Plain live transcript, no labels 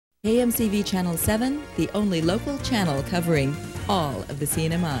KMCV Channel 7, the only local channel covering all of the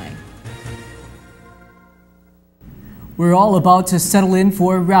CNMI. We're all about to settle in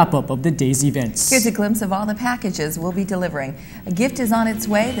for a wrap-up of the day's events. Here's a glimpse of all the packages we'll be delivering. A gift is on its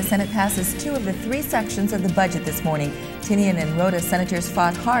way. The Senate passes 2 of the 3 sections of the budget this morning. Tinian and Rota senators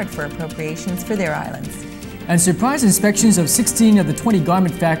fought hard for appropriations for their islands. And surprise inspections of 16 of the 20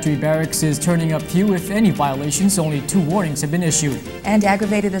 garment factory barracks is turning up few, if any, violations. Only 2 warnings have been issued. And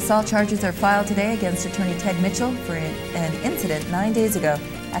aggravated assault charges are filed today against Attorney Ted Mitchell for an incident 9 days ago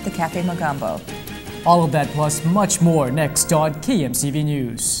at the Cafe Mogambo. All of that plus much more next on KMCV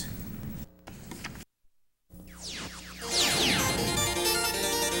News.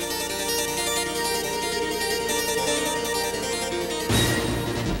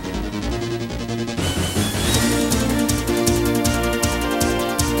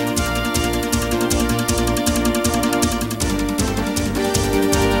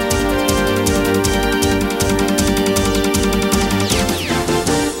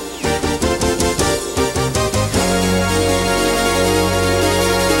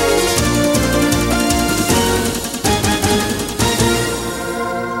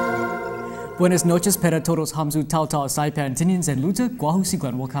 Buenas noches para todos hamzu tau tau saipan tinians and luta guahu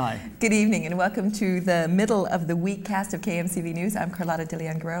siglan wakai. Good evening and welcome to the middle of the week cast of KMCV News. I'm Carlotta De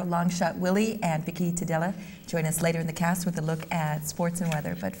Leon Guerrero. Longshot Willie and Vicky Tadella join us later in the cast with a look at sports and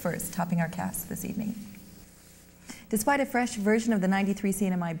weather. But first, topping our cast this evening. Despite a fresh version of the 93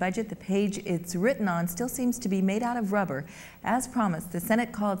 CNMI budget, the page it's written on still seems to be made out of rubber. As promised, the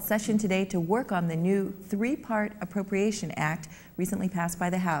Senate called session today to work on the new 3-part Appropriation Act recently passed by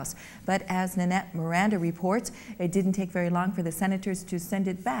the House. But as Nanette Miranda reports, it didn't take very long for the senators to send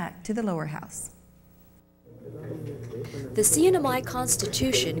it back to the lower house. The CNMI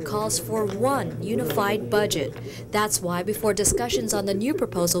Constitution calls for one unified budget. That's why before discussions on the new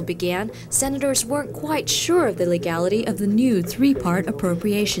proposal began, senators weren't quite sure of the legality of the new 3-part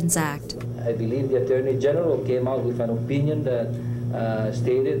Appropriations Act. I believe the Attorney General came out with an opinion that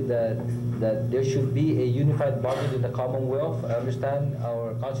stated that there should be a unified budget in the Commonwealth. I understand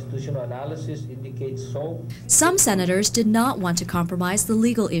our constitutional analysis indicates so. Some senators did not want to compromise the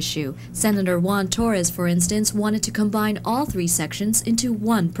legal issue. Senator Juan Torres, for instance, wanted to combine all 3 sections into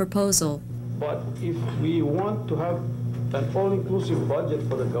one proposal. But if we want to have an all-inclusive budget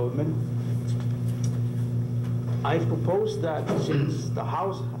for the government, I propose that since the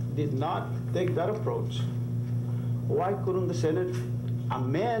House did not take that approach, why couldn't the Senate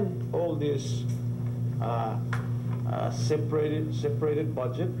amend all this separated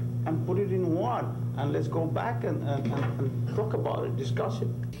budget and put it in one? And let's go back and talk about it, discuss it.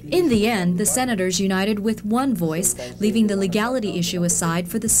 In the end, the senators united with one voice, leaving the legality issue aside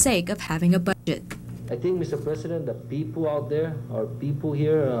for the sake of having a budget. I think, Mr. President, the people out there, our people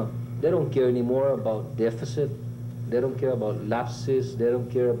here, they don't care anymore about deficit. They don't care about lapses. They don't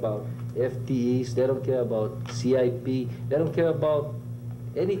care about FTEs. They don't care about CIP. They don't care about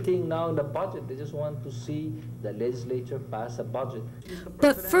anything now in the budget. They just want to see the legislature pass a budget.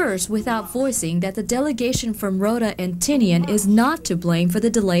 But first, without voicing that the delegation from Rota and Tinian is not to blame for the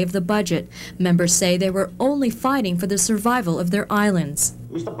delay of the budget. Members say they were only fighting for the survival of their islands.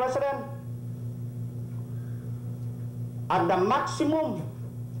 Mr. President, at the maximum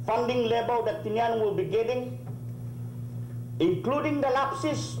funding level that Tinian will be getting, including the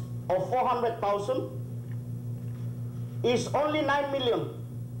lapses of 400,000, is only 9 million.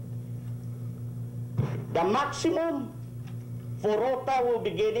 The maximum for Rota will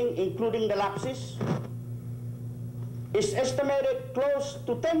be getting, including the lapses, is estimated close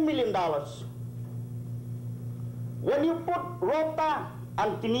to $10 million. When you put Rota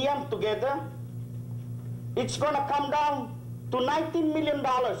and Tinian together, it's going to come down to $19 million.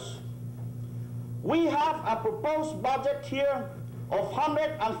 We have a proposed budget here of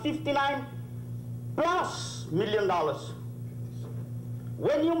 $159 plus million.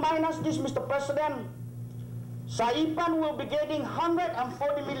 When you minus this, Mr. President, Saipan will be getting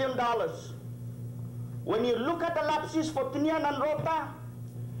 $140 million. When you look at the lapses for Tinian and Rota,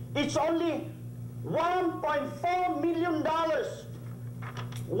 it's only $1.4 million.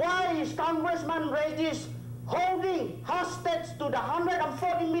 Why is Congressman Regis holding hostage to the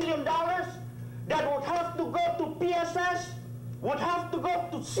 $140 million that would have to go to PSS, would have to go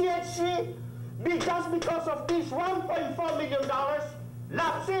to CHC, just because of this $1.4 million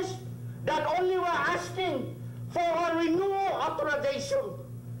lapses that only we're asking for a renewal authorization.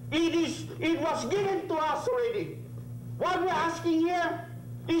 It was given to us already. What we're asking here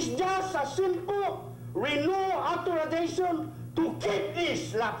is just a simple renewal authorization to keep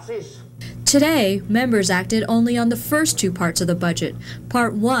these lapses. Today, members acted only on the first two parts of the budget.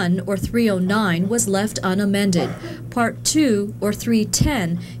 Part 1, or 309, was left unamended. Part 2, or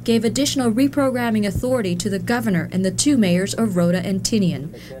 310, gave additional reprogramming authority to the governor and the two mayors of Rota and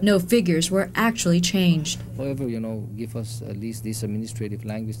Tinian. No figures were actually changed. However, give us at least this administrative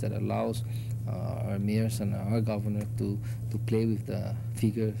language that allows our mayors and our governor to play with the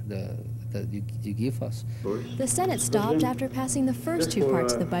figure that you give us. The Senate stopped after passing the first two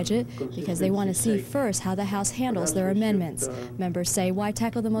parts of the budget because they want to see first how the House handles their amendments. Members say, why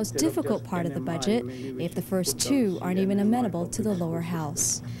tackle the most difficult part of the budget if the first two aren't even amenable to the lower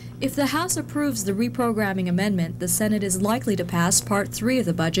house? If the House approves the reprogramming amendment, the Senate is likely to pass Part 3 of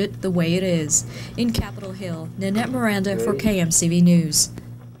the budget the way it is. In Capitol Hill, Nanette Miranda for KMCV News.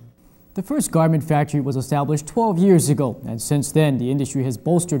 The first garment factory was established 12 years ago, and since then, the industry has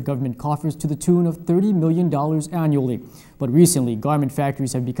bolstered government coffers to the tune of $30 million annually. But recently, garment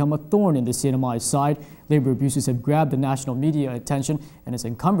factories have become a thorn in the CNMI's side. Labor abuses have grabbed the national media attention and has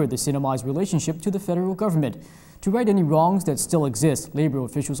encumbered the CNMI's relationship to the federal government. To right any wrongs that still exist, labor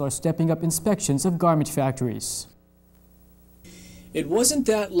officials are stepping up inspections of garment factories. It wasn't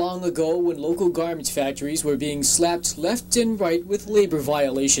that long ago when local garment factories were being slapped left and right with labor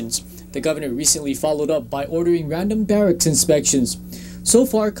violations. The governor recently followed up by ordering random barracks inspections. So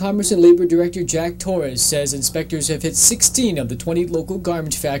far, Commerce and Labor Director Jack Torres says inspectors have hit 16 of the 20 local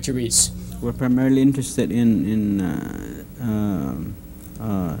garment factories. We're primarily interested in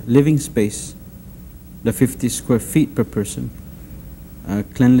living space, the 50 square feet per person,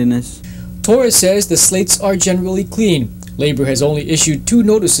 cleanliness. Torres says the slates are generally clean. Labor has only issued 2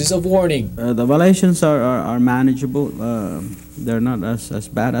 notices of warning. The violations are manageable. They're not as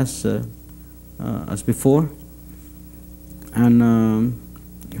bad as before, and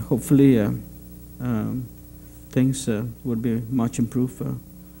hopefully things would be much improved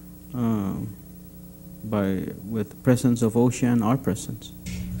with the presence of OSHA and our presence.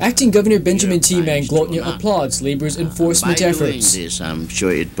 Acting Governor Benjamin T. Manglotnya applauds labor's enforcement efforts. By doing this, I'm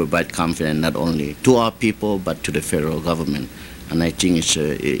sure it provides confidence not only to our people but to the federal government, and I think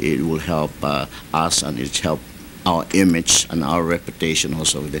it will help us, and it's help our image and our reputation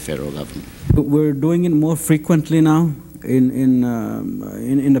also with the federal government. We're doing it more frequently now. In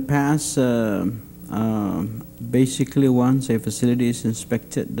the past, basically once a facility is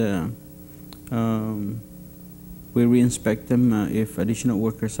inspected, we re-inspect them if additional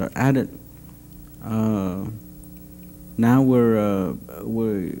workers are added. Now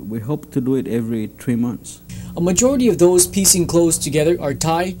we hope to do it every 3 months. A majority of those piecing clothes together are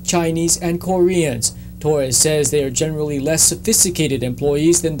Thai, Chinese, and Koreans. Torres says they are generally less sophisticated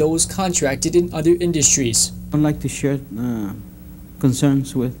employees than those contracted in other industries. I'd like to share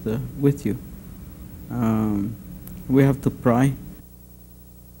concerns with you. We have to pry.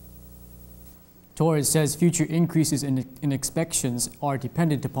 Torres says future increases in inspections are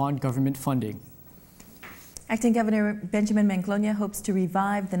dependent upon government funding. Acting Governor Benjamin Manglotnya hopes to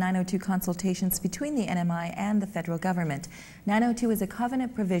revive the 902 consultations between the NMI and the federal government. 902 is a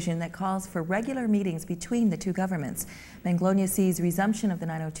covenant provision that calls for regular meetings between the two governments. Manglotnya sees resumption of the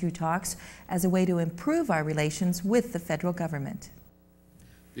 902 talks as a way to improve our relations with the federal government.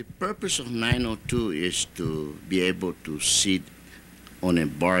 The purpose of 902 is to be able to sit on a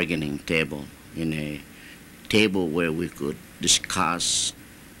bargaining table, in a table where we could discuss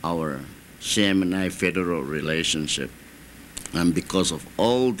our CMNI federal relationship. And because of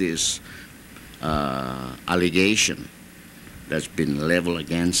all this allegation that's been leveled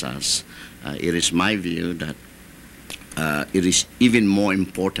against us, it is my view that it is even more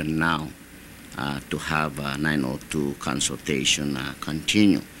important now to have 902 consultation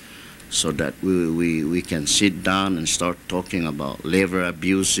continue, so that we can sit down and start talking about labor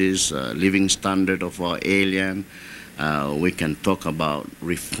abuses, living standard of our alien. We can talk about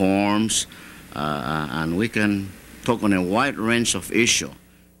reforms, and we can talk on a wide range of issues.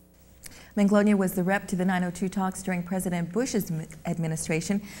 Manglotnya was the rep to the 902 talks during President Bush's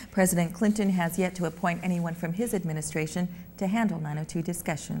administration. President Clinton has yet to appoint anyone from his administration to handle 902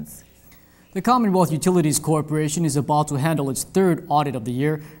 discussions. The Commonwealth Utilities Corporation is about to handle its 3rd audit of the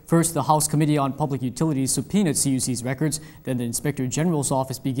year. First, the House Committee on Public Utilities subpoenaed CUC's records. Then the Inspector General's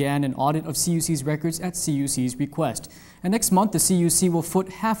office began an audit of CUC's records at CUC's request. And next month, the CUC will foot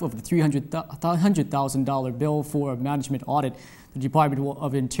half of the $300,000 bill for a management audit. The Department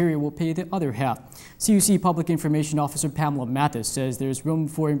of Interior will pay the other half. CUC Public Information Officer Pamela Mathis says there's room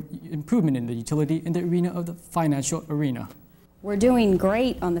for improvement in the utility in the arena of the financial arena. We're doing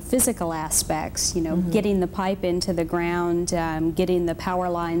great on the physical aspects, getting the pipe into the ground, getting the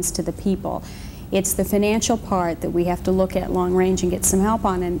power lines to the people. It's the financial part that we have to look at long range and get some help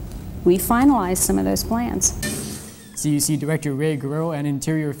on. And we finalize some of those plans. CUC Director Ray Guerrero and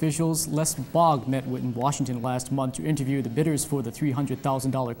Interior officials Les Bogg met in Washington last month to interview the bidders for the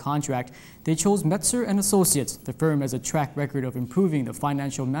 $300,000 contract. They chose Metzer & Associates. The firm has a track record of improving the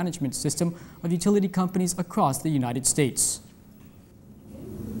financial management system of utility companies across the United States.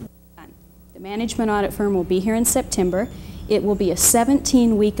 The management audit firm will be here in September. It will be a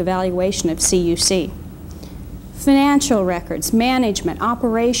 17-week evaluation of CUC. Financial records, management,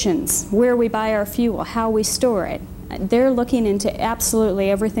 operations, where we buy our fuel, how we store it. They're looking into absolutely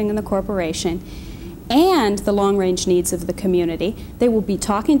everything in the corporation and the long-range needs of the community. They will be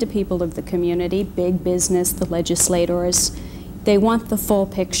talking to people of the community, big business, the legislators. They want the full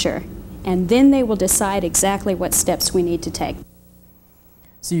picture, and then they will decide exactly what steps we need to take.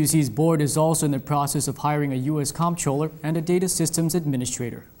 CUC's board is also in the process of hiring a U.S. comptroller and a data systems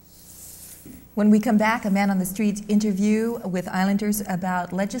administrator. When we come back, a man on the street interview with Islanders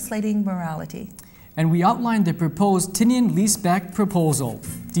about legislating morality. And we outlined the proposed Tinian leaseback proposal.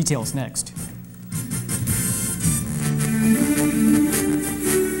 Details next.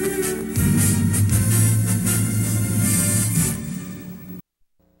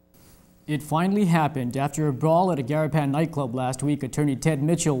 It finally happened. After a brawl at a Garapan nightclub last week, attorney Ted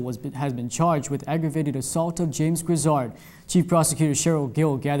Mitchell has been charged with aggravated assault of James Grizzard. Chief Prosecutor Cheryl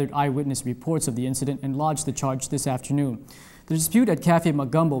Gill gathered eyewitness reports of the incident and lodged the charge this afternoon. The dispute at Cafe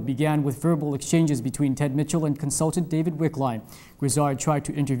Magumbo began with verbal exchanges between Ted Mitchell and consultant David Wickline. Grizzard tried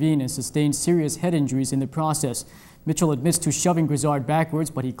to intervene and sustained serious head injuries in the process. Mitchell admits to shoving Grizzard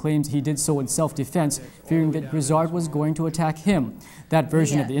backwards, but he claims he did so in self-defense, fearing that Grizzard was going to attack him. That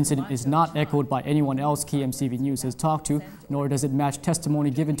version of the incident is not echoed by anyone else KMCV News has talked to, nor does it match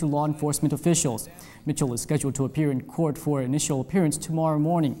testimony given to law enforcement officials. Mitchell is scheduled to appear in court for an initial appearance tomorrow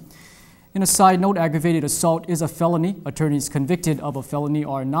morning. In a side note, aggravated assault is a felony. Attorneys convicted of a felony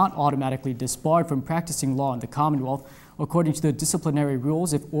are not automatically disbarred from practicing law in the Commonwealth. According to the disciplinary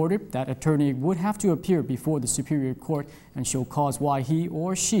rules, if ordered, that attorney would have to appear before the Superior Court and show cause why he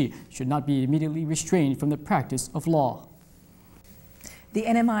or she should not be immediately restrained from the practice of law. The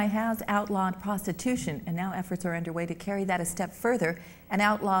NMI has outlawed prostitution, and now efforts are underway to carry that a step further and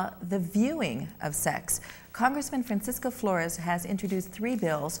outlaw the viewing of sex. Congressman Francisco Flores has introduced 3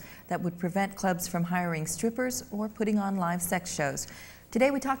 bills that would prevent clubs from hiring strippers or putting on live sex shows.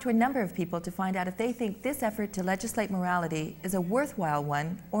 Today we talked to a number of people to find out if they think this effort to legislate morality is a worthwhile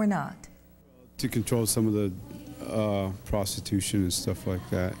one or not. To control some of the prostitution and stuff like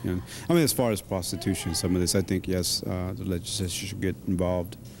that. You know. I mean, as far as prostitution, some of this, I think, yes, the legislature should get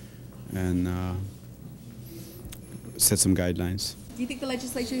involved and set some guidelines. Do you think the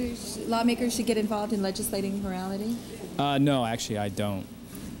legislature, lawmakers should get involved in legislating morality? No, actually, I don't.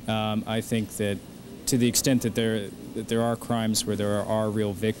 I think that to the extent that there are crimes where there are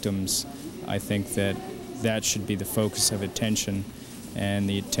real victims, I think that should be the focus of attention, and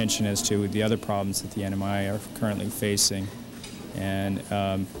the attention as to the other problems that the NMI are currently facing. And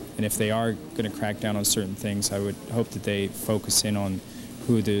if they are going to crack down on certain things, I would hope that they focus in on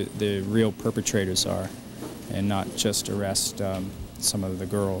who the real perpetrators are and not just arrest some of the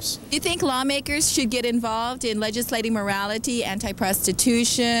girls. Do you think lawmakers should get involved in legislating morality,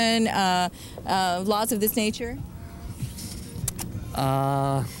 anti-prostitution, laws of this nature?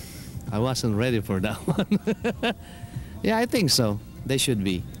 I wasn't ready for that one. Yeah, I think so. They should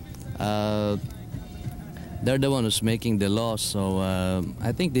be. They're the one who's making the laws, so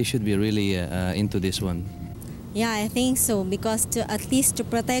I think they should be really into this one. Yeah, I think so, because at least to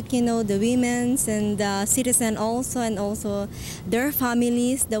protect, you know, the women's and the citizens also, and also their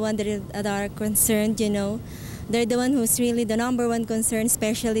families, the one that are concerned, you know. They're the one who's really the number one concern,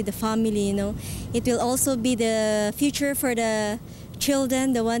 especially the family, you know. It will also be the future for the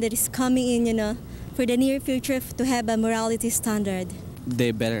children, the one that is coming in, you know, for the near future to have a morality standard.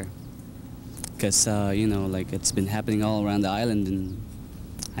 They better, because, you know, like it's been happening all around the island, and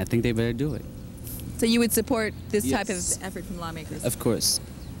I think they better do it. So you would support this type of effort from lawmakers? Of course.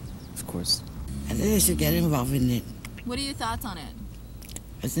 Of course. I think they should get involved in it. What are your thoughts on it?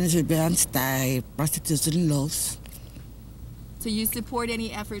 I think it should be anti-prostitution laws. So you support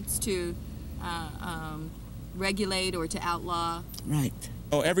any efforts to regulate or to outlaw? Right.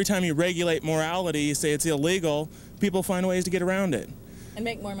 Oh, every time you regulate morality, you say it's illegal, people find ways to get around it. And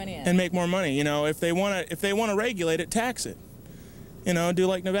make more money at it. And make more money. You know, if they want to regulate it, tax it. You know, do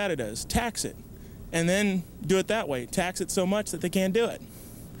like Nevada does, tax it. And then do it that way. Tax it so much that they can't do it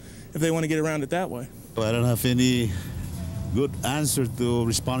if they want to get around it that way. Well, I don't have any good answer to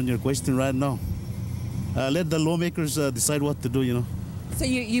respond to your question right now. Let the lawmakers decide what to do, you know. So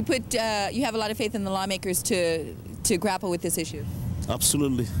you have a lot of faith in the lawmakers to grapple with this issue?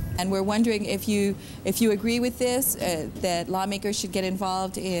 Absolutely. And we're wondering if you agree with this, that lawmakers should get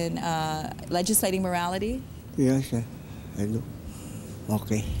involved in legislating morality? Yes, I do.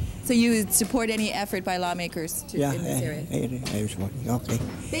 Okay. So you would support any effort by lawmakers in this area? I support. Okay.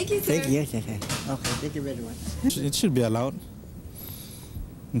 Thank you, sir. Thank you. Yes. Okay, thank you very much. It should be allowed.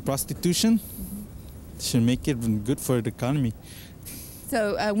 And prostitution should make it good for the economy.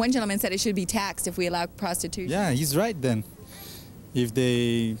 So one gentleman said it should be taxed if we allow prostitution. Yeah, he's right then. If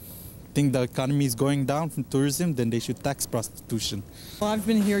they think the economy is going down from tourism, then they should tax prostitution. Well, I've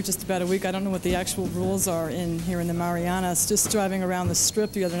been here just about a week. I don't know what the actual rules are here in the Marianas. Just driving around the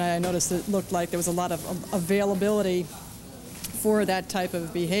strip the other night, I noticed it looked like there was a lot of availability for that type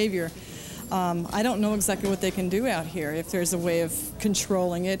of behavior. I don't know exactly what they can do out here, if there's a way of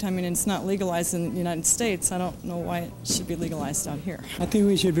controlling it. I mean, it's not legalized in the United States. I don't know why it should be legalized out here. I think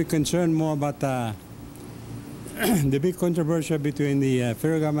we should be concerned more about the big controversy between the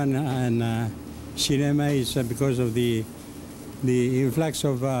federal government and cinema is because of the influx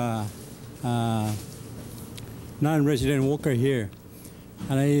of non-resident worker here.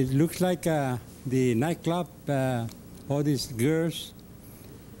 And it looks like the nightclub, all these girls,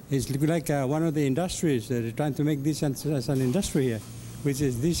 it's like one of the industries. They're trying to make this as an industry here, this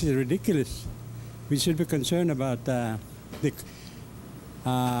is ridiculous. We should be concerned about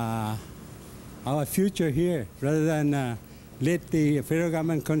our future here, rather than let the federal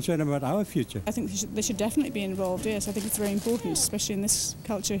government concern about our future. I think they should definitely be involved, yes. I think it's very important, especially in this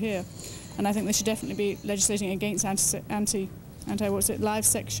culture here. And I think they should definitely be legislating against live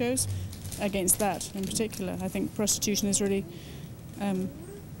sex shows, against that in particular. I think prostitution is really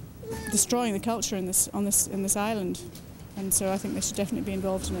destroying the culture in this island, and so I think they should definitely be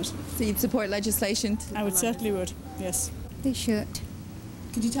involved in it. So you'd support legislation? I would certainly would, yes. They should.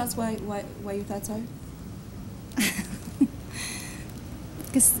 Could you tell us why your thoughts are?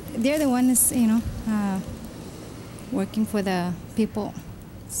 Because they're the ones, working for the people,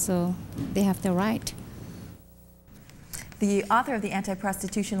 so they have the right. The author of the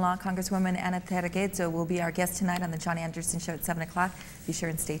anti-prostitution law, Congresswoman Ana Terreguezo, will be our guest tonight on the John Anderson Show at 7 o'clock. Be sure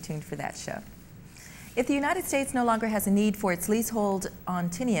and stay tuned for that show. If the United States no longer has a need for its leasehold on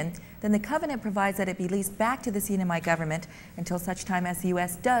Tinian, then the covenant provides that it be leased back to the CNMI government until such time as the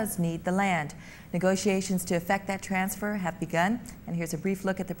U.S. does need the land. Negotiations to effect that transfer have begun, and here's a brief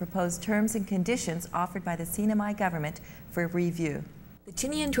look at the proposed terms and conditions offered by the CNMI government for review. The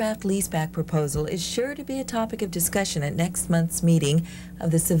Tinian draft leaseback proposal is sure to be a topic of discussion at next month's meeting of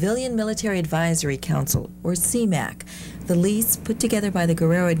the Civilian Military Advisory Council, or CMAC. The lease, put together by the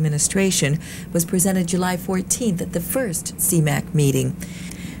Guerrero administration, was presented July 14th at the first CMAC meeting.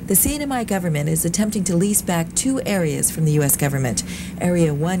 The CNMI government is attempting to lease back 2 areas from the U.S. government.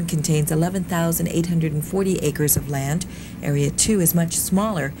 Area 1 contains 11,840 acres of land. Area 2 is much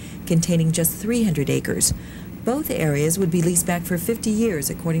smaller, containing just 300 acres. Both areas would be leased back for 50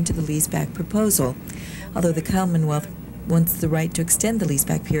 years, according to the leaseback proposal, although the Commonwealth wants the right to extend the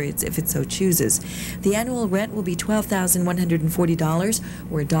leaseback periods if it so chooses. The annual rent will be $12,140,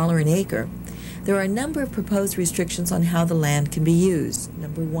 or $1 an acre. There are a number of proposed restrictions on how the land can be used.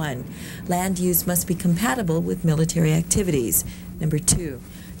 Number 1, land use must be compatible with military activities. Number 2,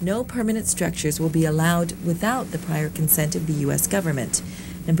 no permanent structures will be allowed without the prior consent of the U.S. government.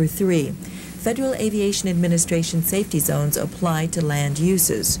 Number 3, Federal Aviation Administration safety zones apply to land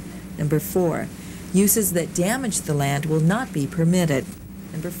uses. Number 4, uses that damage the land will not be permitted.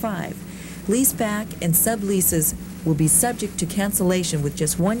 Number 5, leaseback and subleases will be subject to cancellation with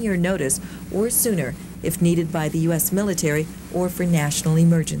just 1 year notice or sooner if needed by the U.S. military or for national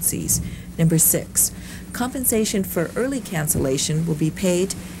emergencies. Number 6, compensation for early cancellation will be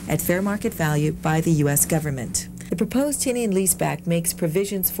paid at fair market value by the U.S. government. The proposed Tinian leaseback makes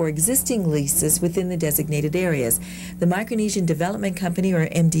provisions for existing leases within the designated areas. The Micronesian Development Company, or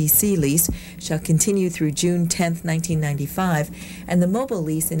MDC lease, shall continue through June 10, 1995, and the mobile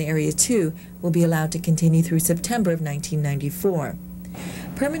lease in Area 2 will be allowed to continue through September of 1994.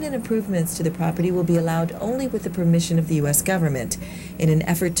 Permanent improvements to the property will be allowed only with the permission of the U.S. government. In an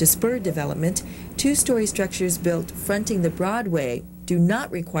effort to spur development, 2-story structures built fronting the Broadway do not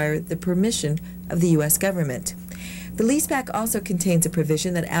require the permission of the U.S. government. The leaseback also contains a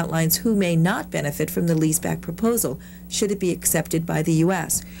provision that outlines who may not benefit from the leaseback proposal, should it be accepted by the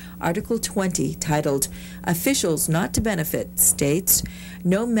U.S. Article 20, titled Officials Not to Benefit, states,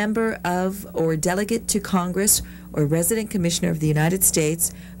 no member of or delegate to Congress or resident commissioner of the United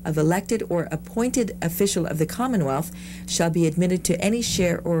States, of elected or appointed official of the Commonwealth, shall be admitted to any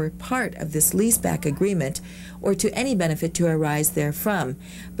share or part of this leaseback agreement or to any benefit to arise therefrom.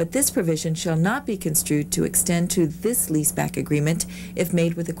 But this provision shall not be construed to extend to this leaseback agreement if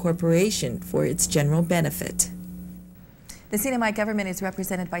made with a corporation for its general benefit. The CNMI government is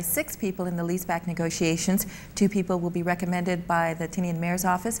represented by 6 people in the leaseback negotiations. 2 people will be recommended by the Tinian Mayor's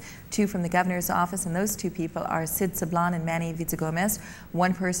office, 2 from the Governor's office, and those 2 people are Sid Sablan and Manny Vizagomez,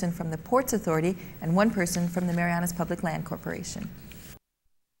 1 person from the Ports Authority, and 1 person from the Marianas Public Land Corporation.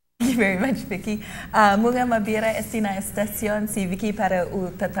 Thank you very much, Vicky. Mga mabira na estación si Vicky para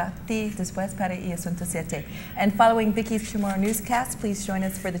utatati después para y asunto 7. And following Vicky's tomorrow newscast, please join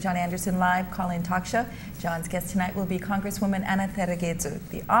us for the John Anderson Live call-in talk show. John's guest tonight will be Congresswoman Ana Teregezu,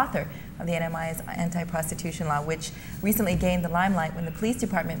 the author of the NMI's anti-prostitution law, which recently gained the limelight when the police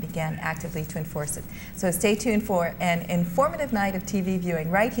department began actively to enforce it. So stay tuned for an informative night of TV viewing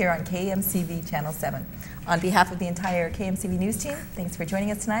right here on KMCV Channel 7. On behalf of the entire KMCV News team, thanks for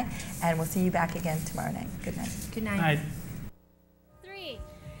joining us tonight, and we'll see you back again tomorrow night. Good night. Good night.